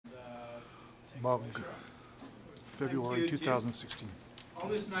MUG, February 2016.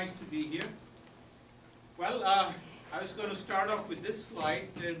 Always nice to be here. Well, I was going to start off with this slide.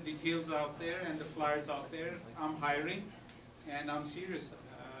 There are details out there and the flyers out there. I'm hiring, and I'm serious.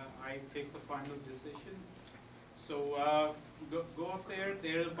 I take the final decision. So go up there.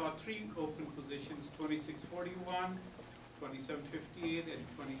 There are about 3 open positions: 2641, 2758, and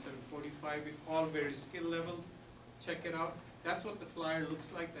 2745. With all various skill levels. Check it out. That's what the flyer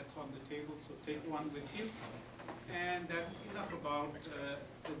looks like. That's on the table. So take one with you. And that's enough about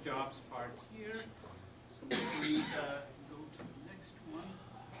the jobs part here. So let me go to the next one.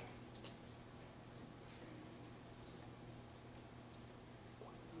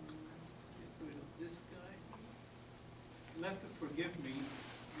 Let's get rid of this guy. You'll have to forgive me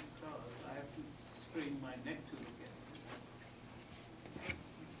because I have to strain my neck to look at this.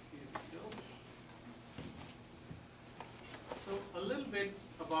 Here we go. So a little bit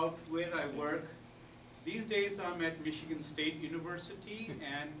about where I work. These days I'm at Michigan State University,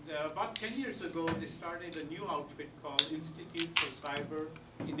 and about 10 years ago they started a new outfit called Institute for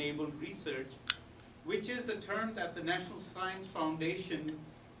Cyber-Enabled Research, which is a term that the National Science Foundation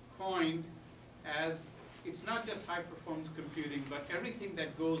coined as, it's not just high-performance computing, but everything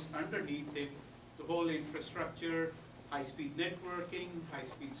that goes underneath it, the whole infrastructure, high-speed networking,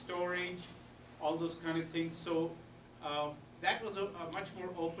 high-speed storage, all those kind of things. So that was a much more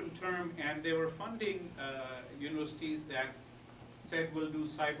open term, and they were funding universities that said we'll do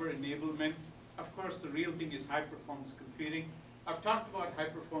cyber enablement. Of course, the real thing is high-performance computing. I've talked about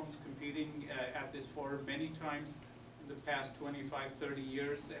high-performance computing at this forum many times in the past 25, 30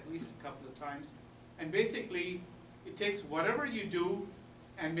 years, at least a couple of times. And basically, it takes whatever you do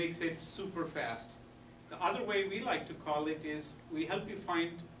and makes it super fast. The other way we like to call it is we help you find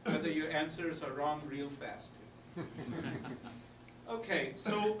whether your answers are wrong real fast. Okay,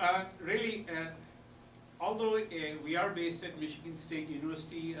 so really, although we are based at Michigan State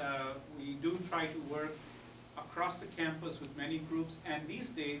University, we do try to work across the campus with many groups, and these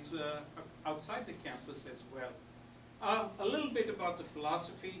days outside the campus as well. A little bit about the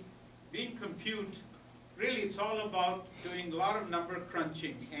philosophy. Being compute, really it's all about doing a lot of number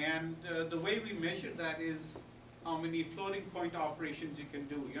crunching, and the way we measure that is how many floating point operations you can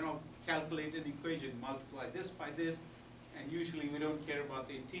do. You know, calculate an equation, multiply this by this, and usually we don't care about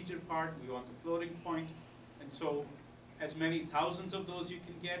the integer part, we want the floating point, and so as many thousands of those you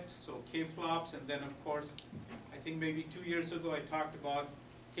can get, so K-flops, and then of course, I think maybe 2 years ago I talked about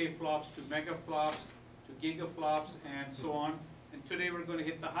K-flops to megaflops, to gigaflops, and so on, and today we're going to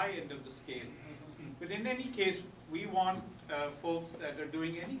hit the high end of the scale. But in any case, we want folks that are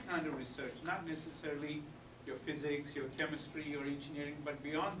doing any kind of research, not necessarily your physics, your chemistry, your engineering, but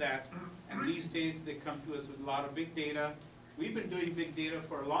beyond that, and these days they come to us with a lot of big data. We've been doing big data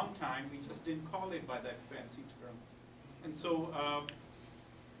for a long time, we just didn't call it by that fancy term. And so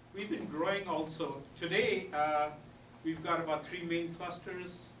we've been growing also. Today, we've got about 3 main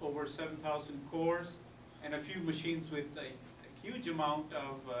clusters, over 7,000 cores, and a few machines with a huge amount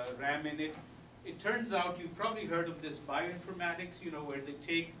of RAM in it. It turns out, you've probably heard of this bioinformatics, you know, where they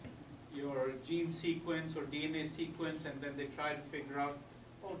take your gene sequence or DNA sequence, and then they try to figure out,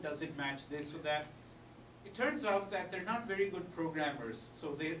 oh, does it match this or that? It turns out that they're not very good programmers,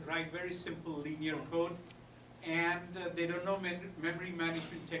 so they write very simple linear code, and they don't know memory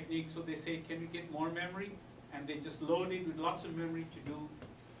management techniques, so they say, can you get more memory? And they just load it with lots of memory to do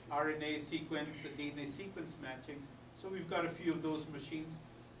RNA sequence, DNA sequence matching. So we've got a few of those machines.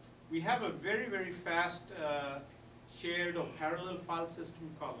 We have a very, very fast shared or parallel file system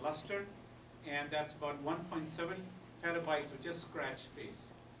called Luster, and that's about 1.7 petabytes of just scratch space,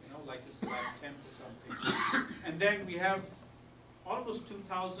 you know, like a /temp or something. And then we have almost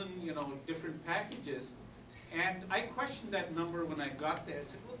 2,000, you know, different packages, and I questioned that number when I got there. I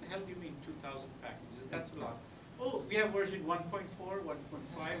said, what the hell do you mean 2,000 packages? That's a lot. Oh, we have version 1.4,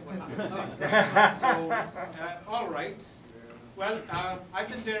 1.5, 1.6. So, all right. Well, I've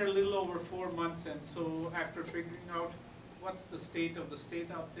been there a little over 4 months, and so after figuring out what's the state of the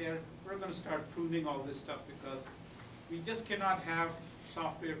state out there, we're going to start pruning all this stuff because we just cannot have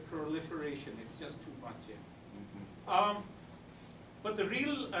software proliferation. It's just too much. Yeah. But the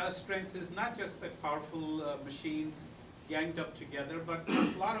real strength is not just the powerful machines ganged up together, but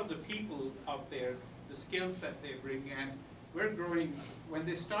a lot of the people out there, the skills that they bring, and we're growing. When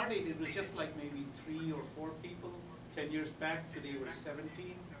they started, it was just like maybe 3 or 4 people. 10 years back, today we're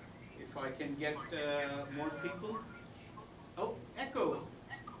 17. If I can get more people. Oh, echo.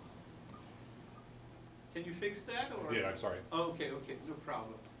 Can you fix that? Or? Yeah, I'm sorry. Oh, okay, no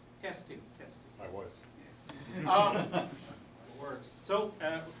problem. Testing. I was. It works. So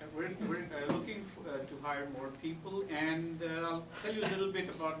we're looking hire more people, and I'll tell you a little bit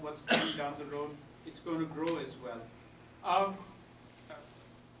about what's coming down the road. It's going to grow as well.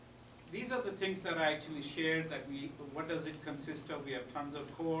 These are the things that I actually shared, that what does it consist of? We have tons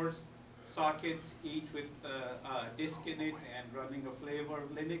of cores, sockets, each with a disk in it and running a flavor of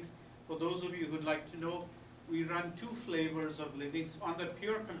Linux. For those of you who'd like to know, we run 2 flavors of Linux. On the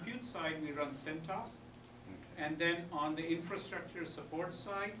pure compute side, we run CentOS. And then on the infrastructure support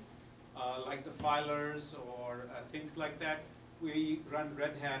side, like the filers or things like that, we run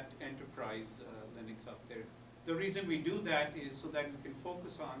Red Hat Enterprise Linux up there. The reason we do that is so that we can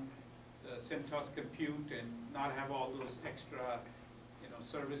focus on CentOS compute and not have all those extra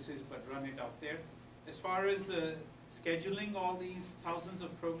services, but run it up there. As far as scheduling all these thousands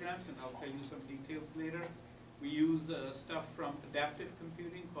of programs, and I'll tell you some details later, we use stuff from adaptive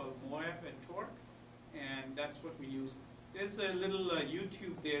computing called MOAB and Torque, and that's what we use. There's a little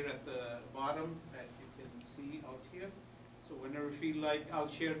YouTube there at the bottom that you can see out here. So whenever you feel like, I'll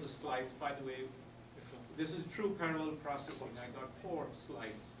share the slides. By the way, this is true parallel processing. I got 4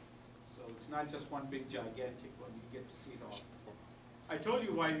 slides. So it's not just one big gigantic one. You get to see it all. I told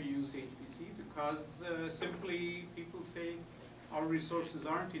you why we use HPC, because simply people say our resources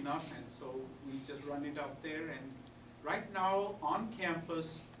aren't enough, and so we just run it up there. And right now on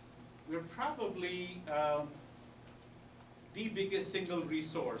campus, we're probably the biggest single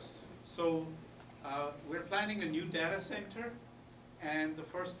resource. So we're planning a new data center, and the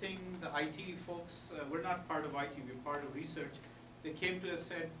first thing the IT folks, we're not part of IT, we're part of research, they came to us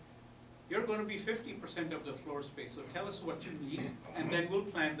and said, you're going to be 50% of the floor space, so tell us what you need, and then we'll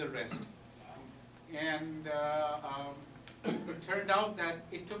plan the rest. And it turned out that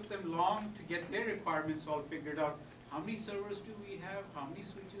it took them long to get their requirements all figured out. How many servers do we have? How many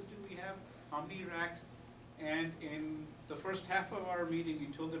switches do we have? How many racks? And in the first half of our meeting, we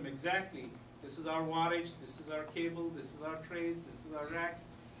told them exactly, this is our wattage, this is our cable, this is our trays, this is our racks,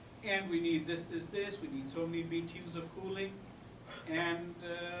 and we need this, this, this, we need so many BTUs of cooling. And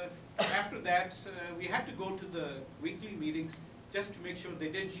after that, we had to go to the weekly meetings just to make sure they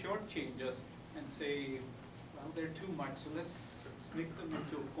didn't shortchange us and say, well, they're too much, so let's sneak them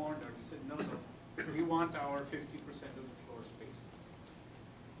into a corner. We said, no, no, we want our 50% of the floor space.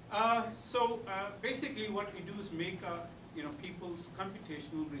 Basically what we do is make people's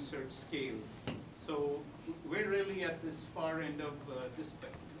computational research scale. So we're really at this far end of this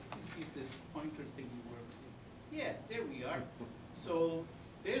spectrum. Let me see if this pointer thingy works here. Yeah, there we are. So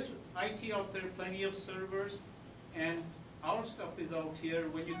there's IT out there, plenty of servers, and our stuff is out here.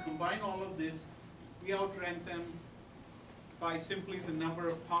 When you combine all of this, we outrent them by simply the number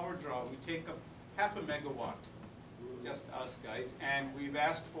of power draw. We take up 0.5 megawatt, just us guys, and we've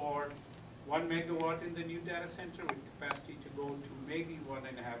asked for 1 megawatt in the new data center with capacity to go to maybe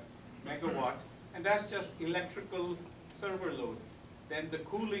 1.5 megawatt, and that's just electrical server load. Then the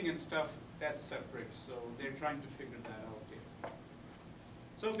cooling and stuff, that's separate, so they're trying to figure that out there.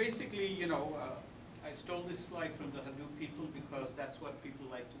 So basically, I stole this slide from the Hadoop people because that's what people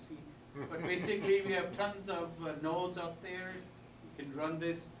like to see. But basically, we have tons of nodes up there. You can run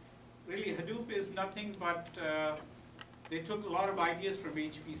this. Really, Hadoop is nothing but they took a lot of ideas from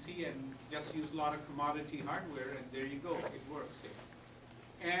HPC and just used a lot of commodity hardware, and there you go, it works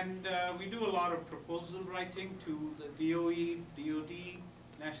here. And we do a lot of proposal writing to the DOE, DOD,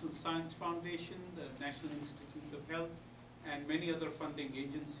 National Science Foundation, the National Institute of Health, and many other funding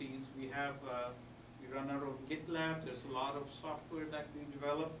agencies. We have, we run our own GitLab. There's a lot of software that we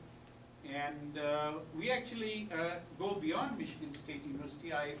develop. And we actually go beyond Michigan State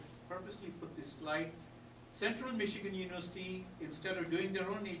University. I purposely put this slide. Central Michigan University, instead of doing their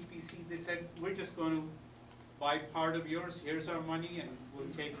own HPC, they said, we're just going to buy part of yours. Here's our money, and we'll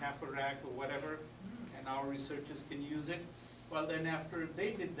take half a rack or whatever, and our researchers can use it. Well, then after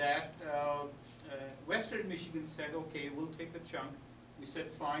they did that, Western Michigan said, okay, we'll take a chunk. We said,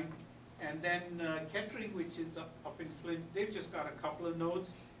 fine. And then Kettering, which is up in Flint, they've just got a couple of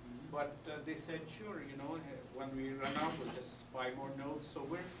nodes. But they said, sure, when we run out, we'll just buy more nodes. So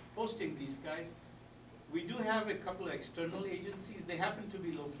we're hosting these guys. We do have a couple of external agencies. They happen to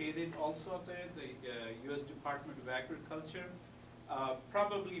be located also out there, the U.S. Department of Agriculture.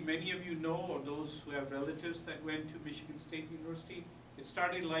 Probably many of you know, or those who have relatives that went to Michigan State University, it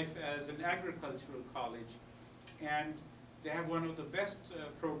started life as an agricultural college. And they have one of the best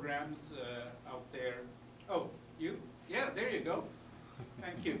programs out there. Oh, you? Yeah, there you go.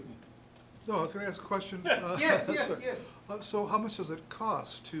 Thank you. No, I was going to ask a question. Yes. So how much does it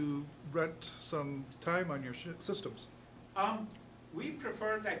cost to rent some time on your systems? We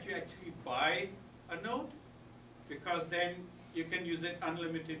prefer that you actually buy a node, because then you can use it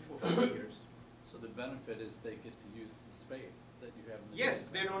unlimited for 4 years. So the benefit is they get to use the space that you have in the Yes,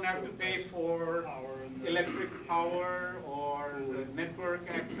 data they center. don't have to pay for Power and electric power or network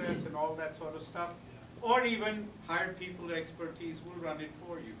access and all that sort of stuff. Or even hire people with expertise will run it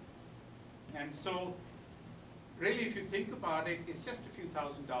for you. And so, really, if you think about it, it's just a few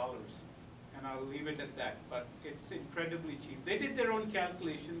 $1,000s. And I'll leave it at that, but it's incredibly cheap. They did their own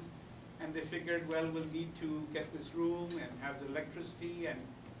calculations, and they figured, well, we'll need to get this room and have the electricity, and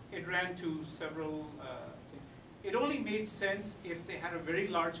it ran to several things. It only made sense if they had a very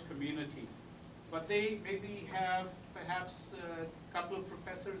large community. But they maybe have perhaps a couple of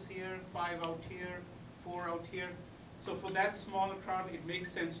professors here, 5 out here, 4 out here. So for that smaller crowd, it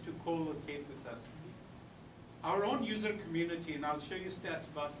makes sense to co-locate with us. Our own user community, and I'll show you stats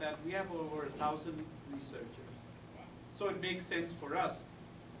about that, we have over 1,000 researchers. So it makes sense for us.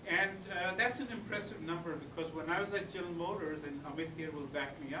 And that's an impressive number, because when I was at General Motors, and Amit here will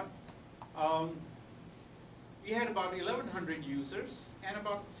back me up, we had about 1,100 users and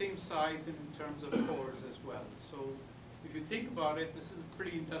about the same size in terms of cores as well. So if you think about it, this is a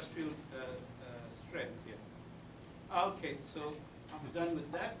pretty industrial strength here. Okay, so I'm done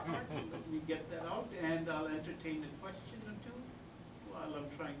with that part, so let me get that out, and I'll entertain a question or two while I'm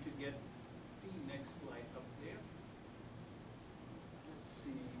trying to get the next slide up there. Let's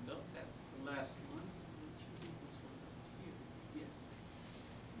see, no, that's the last one, so it should be this one up here, yes.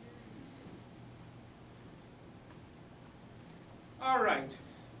 All right,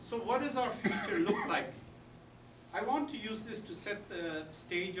 so what does our future look like? I want to use this to set the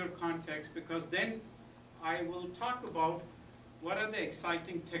stage or context, because then I will talk about what are the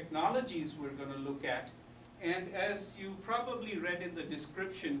exciting technologies we're going to look at. And as you probably read in the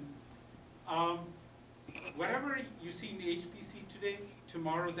description, whatever you see in HPC today,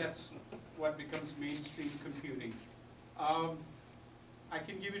 tomorrow that's what becomes mainstream computing. I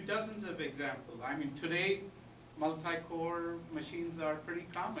can give you dozens of examples. I mean, today, multi-core machines are pretty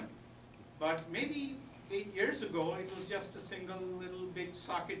common. But maybe 8 years ago, it was just a single little big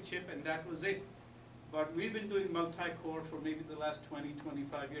socket chip, and that was it. But we've been doing multi-core for maybe the last 20,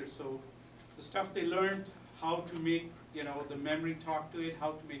 25 years. So the stuff they learned, how to make, you know, the memory talk to it,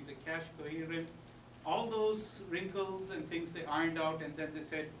 how to make the cache coherent, all those wrinkles and things they ironed out, and then they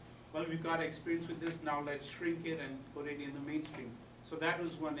said, well, we've got experience with this, now let's shrink it and put it in the mainstream. So that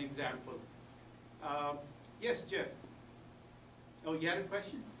was one example. Yes, Jeff? Oh, you had a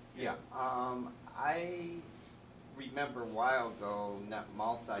question? Yeah, I remember a while ago, not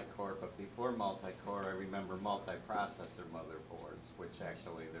multi-core, but before multi-core, I remember multi-processor motherboards, which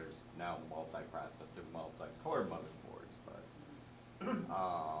actually there's now multi-processor, multi-core motherboards, but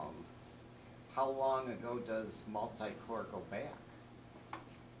how long ago does multi-core go back?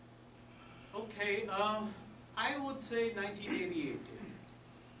 Okay, I would say 1988.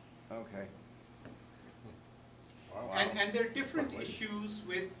 Okay. And there are different issues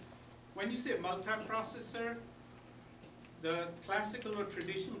with, when you say multiprocessor, the classical or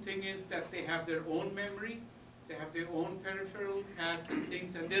traditional thing is that they have their own memory, they have their own peripheral pads and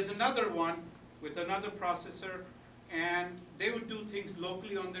things, and there's another one with another processor, and they would do things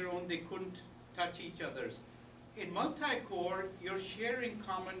locally on their own, they couldn't touch each other's. In multi-core, you're sharing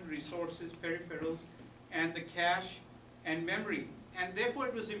common resources, peripherals, and the cache and memory. And therefore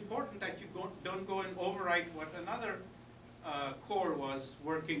it was important that you don't go and overwrite what another core was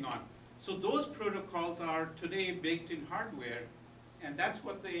working on. So those protocols are today baked in hardware, and that's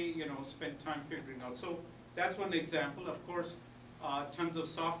what they spent time figuring out. So that's one example. Of course, tons of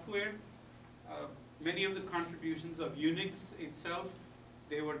software. Many of the contributions of Unix itself,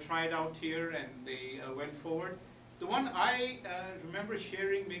 they were tried out here and they went forward. The one I remember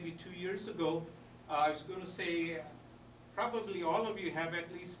sharing maybe 2 years ago, I was going to say, probably all of you have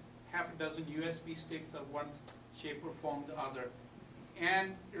at least half a dozen USB sticks of one shape or form or other.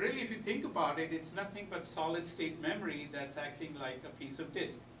 And really, if you think about it, it's nothing but solid state memory that's acting like a piece of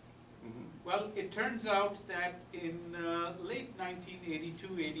disk. Mm-hmm. Well, it turns out that in late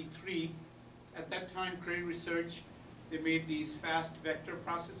 1982, 83, at that time, Cray Research, they made these fast vector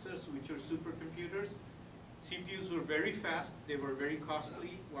processors, which are supercomputers. CPUs were very fast, they were very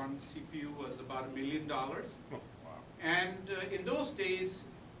costly. One CPU was about $1 million. And in those days,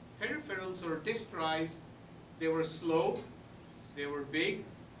 peripherals or disk drives, they were slow, they were big,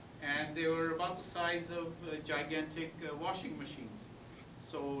 and they were about the size of gigantic washing machines.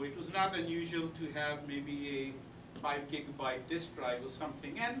 So it was not unusual to have maybe a 5 gigabyte disk drive or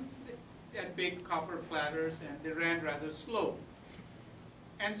something, and they had big copper platters, and they ran rather slow.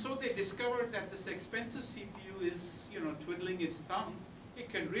 And so they discovered that this expensive CPU is, twiddling its thumbs. It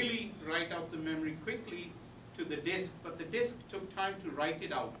can really write out the memory quickly to the disk, but the disk took time to write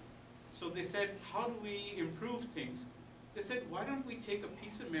it out. So they said, how do we improve things? They said, why don't we take a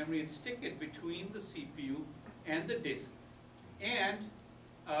piece of memory and stick it between the CPU and the disk? And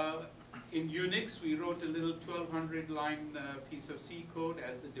in Unix, we wrote a little 1200 line piece of C code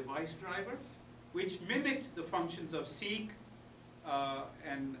as the device driver, which mimicked the functions of seek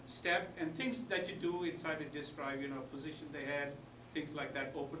and step and things that you do inside a disk drive, you know, position the head, things like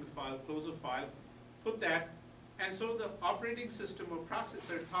that, open a file, close a file, put that. And so the operating system or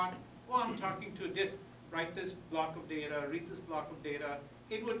processor thought, oh, I'm talking to a disk, write this block of data, read this block of data.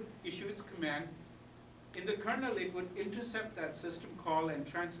 It would issue its command. In the kernel, it would intercept that system call and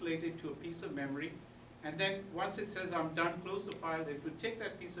translate it to a piece of memory. And then once it says, I'm done, close the file, it would take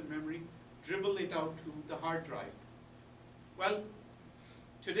that piece of memory, dribble it out to the hard drive. Well,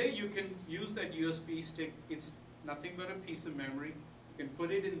 today you can use that USB stick. It's nothing but a piece of memory. You can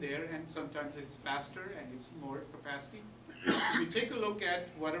put it in there, and sometimes it's faster and it's more capacity. If you take a look at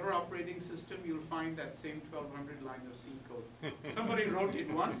whatever operating system, you'll find that same 1200 line of C code. Somebody wrote it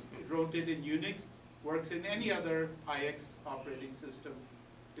once, wrote it in Unix, works in any other IX operating system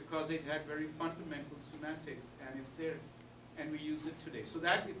because it had very fundamental semantics, and it's there, and we use it today. So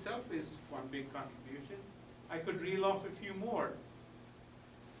that itself is one big contribution. I could reel off a few more.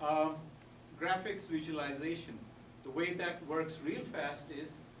 Graphics visualization. The way that works real fast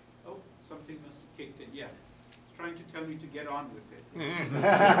is, oh, something must have kicked in, yeah. It's trying to tell me to get on with it.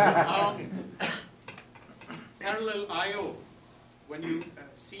 Parallel I/O. When you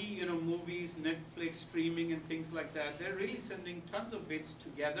see, you know, movies, Netflix, streaming, and things like that, they're really sending tons of bits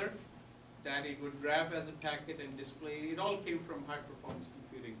together that it would grab as a packet and display. It all came from high-performance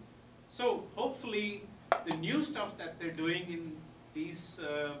computing. So hopefully, the new stuff that they're doing in these,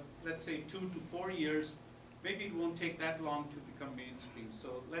 let's say, 2 to 4 years, maybe it won't take that long to become mainstream.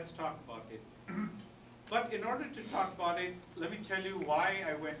 So let's talk about it. But in order to talk about it, let me tell you why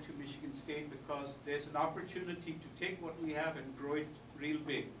I went to Michigan State, because there's an opportunity to take what we have and grow it real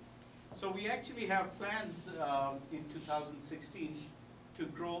big. So we actually have plans in 2016 to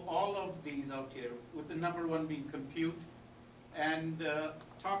grow all of these out here, with the number one being compute, and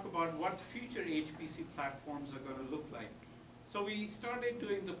talk about what future HPC platforms are going to look like. So we started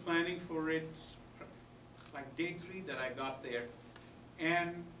doing the planning for it like day 3 that I got there.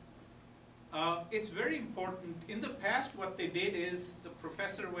 And it's very important. In the past, what they did is the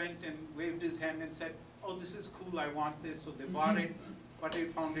professor went and waved his hand and said, oh, this is cool, I want this, so they bought it, but they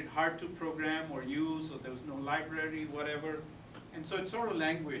found it hard to program or use, or there was no library, whatever, and so it sort of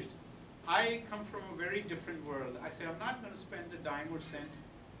languished. I come from a very different world. I say, I'm not going to spend a dime or cent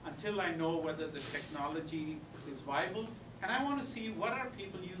until I know whether the technology is viable, and I want to see what are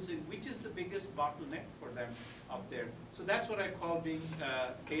people using, which is the biggest bottleneck for them out there. So that's what I call being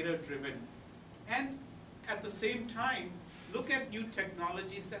data-driven. And at the same time, look at new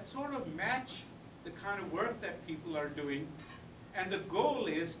technologies that sort of match the kind of work that people are doing. And the goal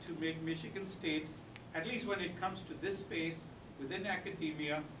is to make Michigan State, at least when it comes to this space within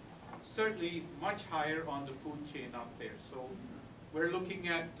academia, certainly much higher on the food chain out there. So we're looking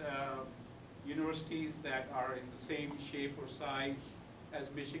at universities that are in the same shape or size as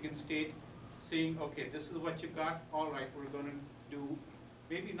Michigan State, saying, okay, this is what you got, all right, we're going to do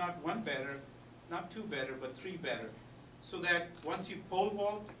maybe not 1 better, not 2 better, but 3 better. So that once you pole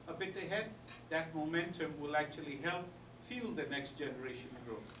vault a bit ahead, that momentum will actually help fuel the next generation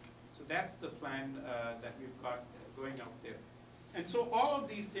growth. So that's the plan that we've got going out there. And so all of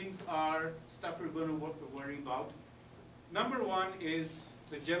these things are stuff we're going to worry about. Number 1 is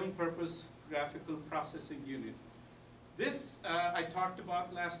the general purpose graphical processing units. This I talked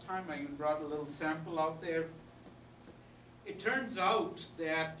about last time. I even brought a little sample out there. It turns out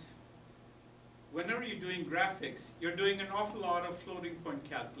that whenever you're doing graphics, you're doing an awful lot of floating point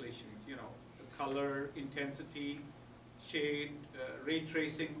calculations, you know, the color, intensity, shade, ray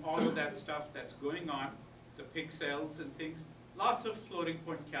tracing, all of that stuff that's going on, the pixels and things, lots of floating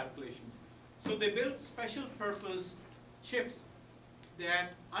point calculations. So they built special purpose chips that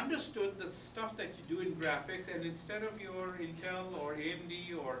understood the stuff that you do in graphics, and instead of your Intel or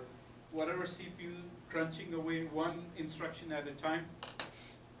AMD or whatever CPU crunching away one instruction at a time,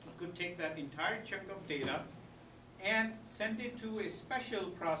 you could take that entire chunk of data and send it to a special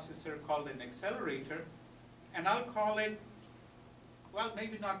processor called an accelerator, and I'll call it, well,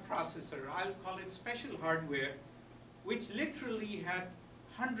 maybe not processor, I'll call it special hardware, which literally had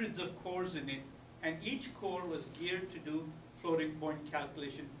hundreds of cores in it, and each core was geared to do floating point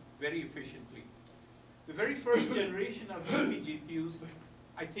calculation very efficiently. The very first generation of GPUs,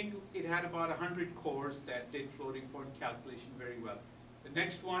 I think it had about 100 cores that did floating point calculation very well. The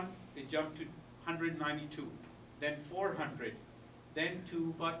next one, they jumped to 192, then 400, then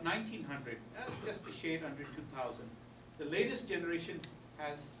to about 1900, just a shade under 2000. The latest generation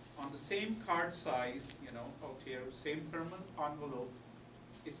has, on the same card size, you know, out here, same thermal envelope,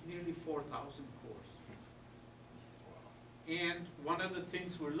 it's nearly 4,000 cores. And one of the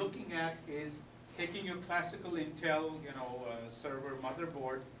things we're looking at is taking your classical Intel, you know, server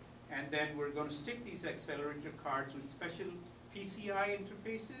motherboard, and then we're going to stick these accelerator cards with special PCI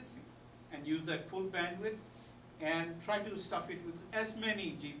interfaces and use that full bandwidth and try to stuff it with as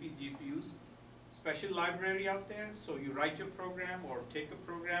many GPUs. Special library out there, so you write your program or take a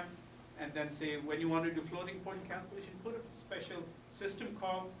program and then say when you want to do floating point calculation, put a special system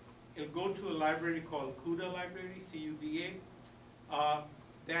call. It'll go to a library called CUDA library, C-U-D-A,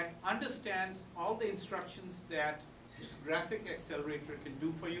 that understands all the instructions that this graphic accelerator can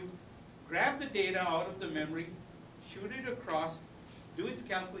do for you. Grab the data out of the memory, shoot it across, do its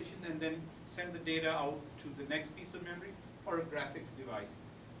calculation, and then send the data out to the next piece of memory or a graphics device.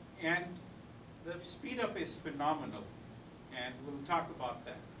 And the speed up is phenomenal, and we'll talk about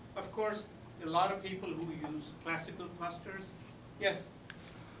that. Of course, there are a lot of people who use classical clusters. Yes?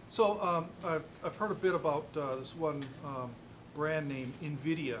 So I've heard a bit about this one brand name,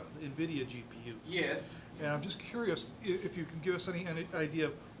 NVIDIA, the NVIDIA GPUs. Yes. And I'm just curious if you can give us any idea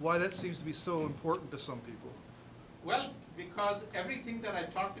of why that seems to be so important to some people. Well, because everything that I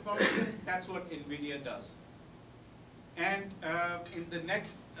talked about here, that's what NVIDIA does. And in the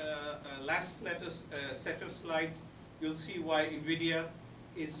next last set of slides, you'll see why NVIDIA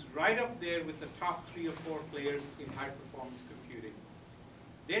is right up there with the top 3 or 4 players in high-performance computing.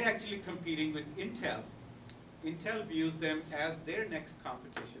 They're actually competing with Intel. Intel views them as their next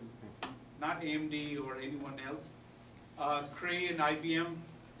competition, not AMD or anyone else. Cray and IBM,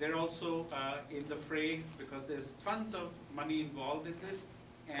 they're also in the fray because there's tons of money involved in this,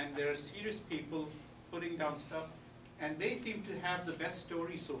 and there are serious people putting down stuff, and they seem to have the best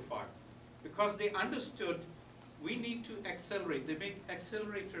story so far because they understood we need to accelerate. They make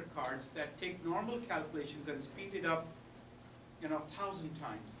accelerator cards that take normal calculations and speed it up, you know, 1,000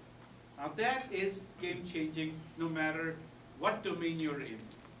 times. Now that is game-changing no matter what domain you're in,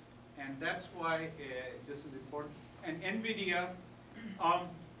 and that's why this is important. And NVIDIA,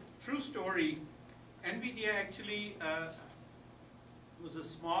 true story, NVIDIA actually was a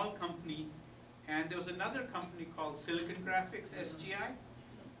small company, and there was another company called Silicon Graphics, SGI.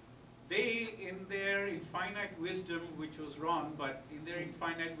 They, in their infinite wisdom, which was wrong, but in their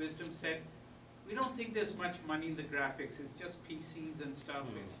infinite wisdom said, we don't think there's much money in the graphics, it's just PCs and stuff,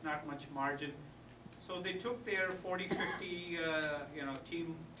 it's not much margin. So they took their 40, 50 you know,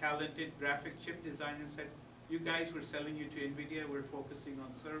 team talented graphic chip design and said, you guys, we're selling you to NVIDIA, we're focusing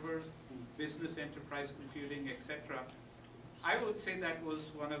on servers, business enterprise computing, etc. I would say that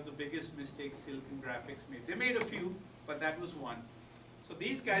was one of the biggest mistakes Silicon Graphics made. They made a few, but that was one. So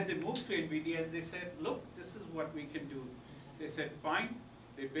these guys, they moved to NVIDIA and they said, look, this is what we can do. They said, fine.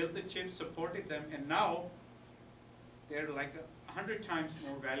 They built the chips, supported them, and now they're like 100 times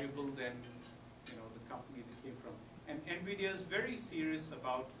more valuable than, you know, the company they came from. And NVIDIA is very serious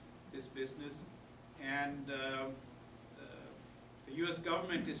about this business, and the US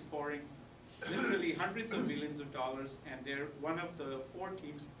government is pouring literally hundreds of millions of dollars, and they're one of the 4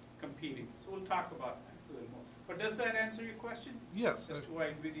 teams competing. So we'll talk about that a little more. But does that answer your question? Yes. As to why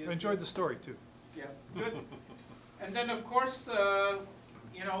NVIDIA I enjoyed the story too. Yeah, good. And then of course,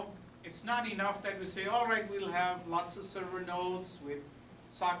 you know, it's not enough that we say, all right, we'll have lots of server nodes with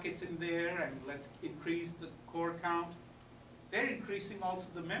sockets in there and let's increase the core count. They're increasing also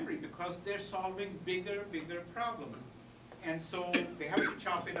the memory because they're solving bigger problems. And so they have to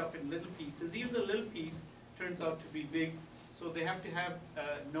chop it up in little pieces. Even the little piece turns out to be big. So they have to have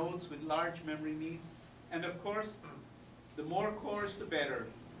nodes with large memory needs. And of course, the more cores, the better.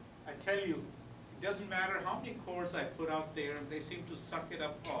 I tell you, it doesn't matter how many cores I put out there, they seem to suck it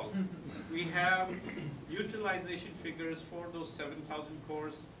up all. We have utilization figures for those 7,000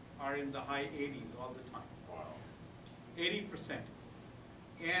 cores are in the high 80s all the time. Wow. 80%.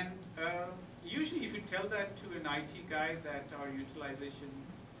 And usually if you tell that to an IT guy that our utilization,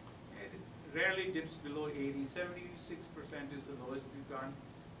 it rarely dips below 80, 76% is the lowest we've gone.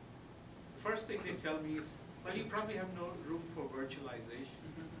 The first thing they tell me is, well, you probably have no room for virtualization.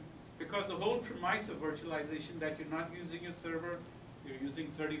 Because the whole premise of virtualization that you're not using your server, you're using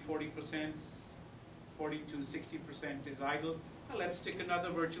 30, 40%, 40 to 60% is idle. Well, let's stick another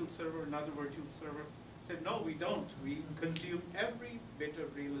virtual server, another virtual server. I said, no, we don't. We consume every bit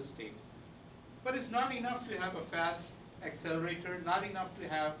of real estate. But it's not enough to have a fast accelerator, not enough to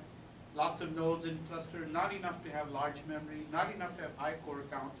have lots of nodes in cluster, not enough to have large memory, not enough to have high core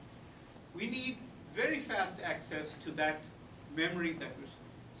count. We need very fast access to that memory that was,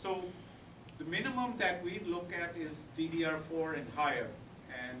 so the minimum that we look at is DDR4 and higher,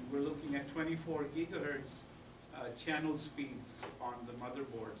 and we're looking at 24 gigahertz channel speeds on the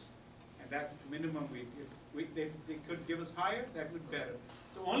motherboards, and that's the minimum. If they could give us higher, that would be better.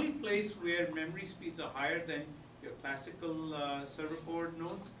 The only place where memory speeds are higher than your classical server board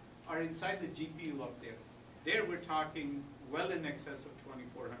nodes are inside the GPU up there. There we're talking well in excess of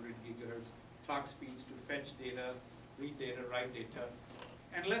 2400 gigahertz clock speeds to fetch data, read data, write data.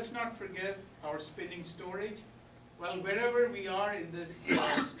 And let's not forget our spinning storage. Well, wherever we are in this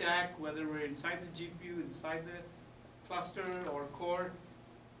stack, whether we're inside the GPU, inside the cluster or core,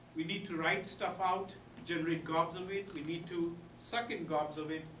 we need to write stuff out, generate gobs of it. We need to suck in gobs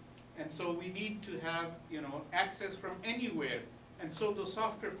of it. And so we need to have, access from anywhere. And so the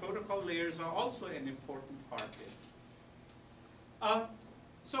software protocol layers are also an important part there.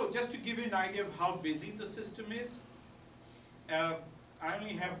 So just to give you an idea of how busy the system is, I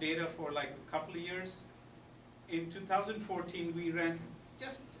only have data for like a couple of years. In 2014, we ran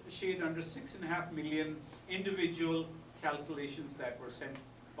just a shade under 6.5 million individual calculations that were sent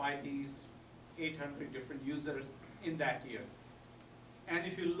by these 800 different users in that year. And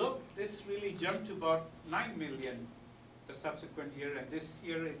if you look, this really jumped to about 9 million the subsequent year, and this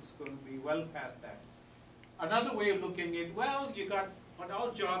year it's going to be well past that. Another way of looking at it, well, but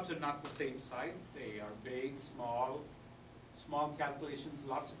all jobs are not the same size. They are big, small calculations,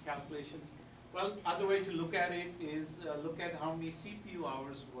 lots of calculations. Well, other way to look at it is look at how many CPU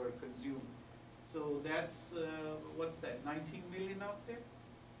hours were consumed. So that's, what's that, 19 million out there?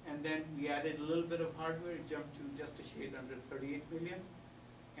 And then we added a little bit of hardware, it jumped to just a shade under 38 million.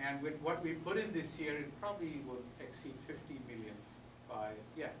 And with what we put in this year, it probably will exceed 50 million by,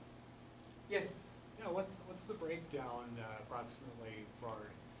 yeah. Yes? Yeah, what's the breakdown approximately for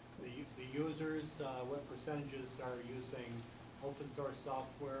the users? What percentages are using open source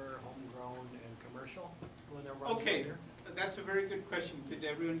software, homegrown, and commercial when they're running Okay, here? that's a very good question. Did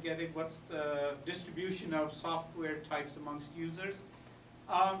everyone get it? What's the distribution of software types amongst users?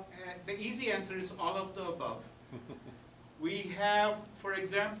 The easy answer is all of the above. We have, for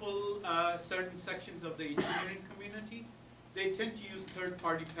example, certain sections of the engineering community. They tend to use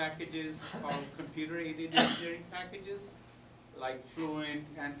third-party packages called computer-aided engineering packages, like Fluent,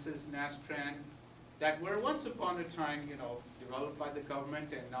 ANSYS, Nastran, that were once upon a time, developed by the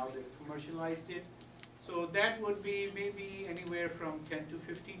government, and now they've commercialized it. So that would be maybe anywhere from 10 to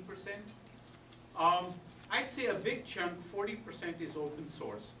 15%. I'd say a big chunk, 40%, is open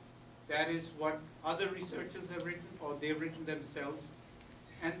source. That is what other researchers have written, or they've written themselves.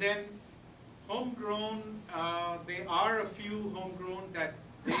 And then homegrown, there are a few homegrown that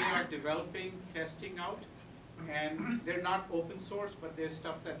they are developing, testing out. And they're not open source, but there's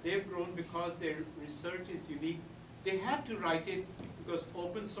stuff that they've grown because their research is unique. They had to write it because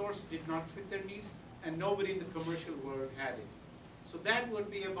open source did not fit their needs, and nobody in the commercial world had it. So that would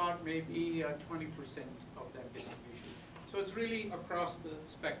be about maybe 20% of that distribution. So it's really across the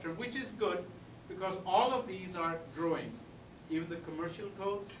spectrum, which is good because all of these are growing. Even the commercial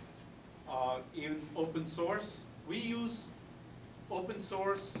codes, even open source. We use open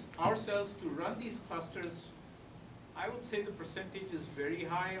source ourselves to run these clusters. I would say the percentage is very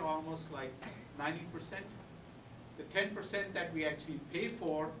high, almost like 90%. The 10% that we actually pay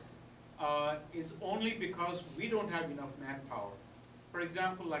for is only because we don't have enough manpower. For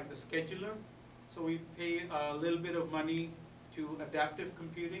example, like the scheduler, so we pay a little bit of money to adaptive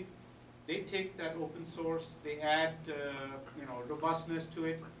computing. They take that open source, they add robustness to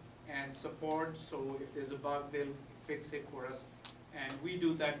it and support, so if there's a bug, they'll fix it for us. And we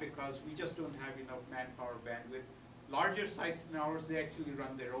do that because we just don't have enough manpower bandwidth. Larger sites than ours, they actually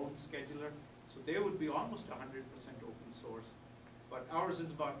run their own scheduler, so they would be almost 100% open source, but ours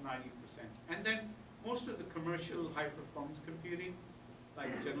is about 90%. And then most of the commercial high-performance computing,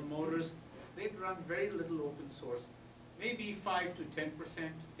 like General Motors, they'd run very little open source, maybe 5 to 10%,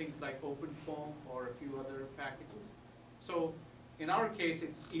 things like OpenFOAM or a few other packages. So in our case,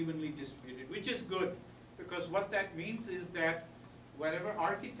 it's evenly distributed, which is good, because what that means is that whatever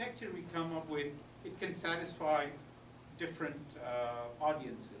architecture we come up with, it can satisfy different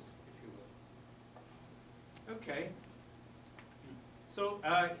audiences, if you will. Okay. So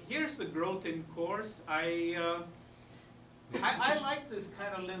here's the growth in cores. I like this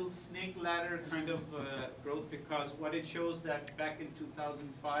kind of little snake ladder kind of growth because what it shows that back in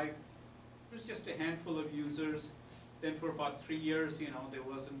 2005, there was just a handful of users. Then for about 3 years, there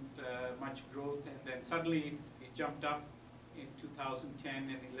wasn't much growth, and then suddenly it jumped up in 2010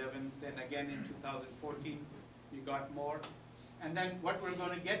 and 11. Then again in 2014, you got more. And then what we're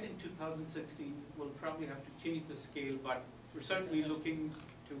going to get in 2016, we'll probably have to change the scale, but we're certainly looking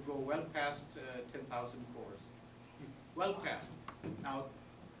to go well past 10,000 cores. Well past. Now,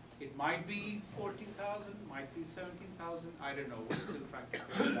 it might be 14,000, might be 17,000, I don't know, we're still trying to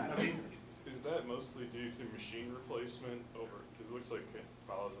figure that out. I mean, is that mostly due to machine replacement over, because it looks like it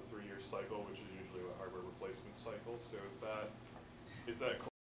follows a 3-year cycle, which is usually a hardware replacement cycle, so is that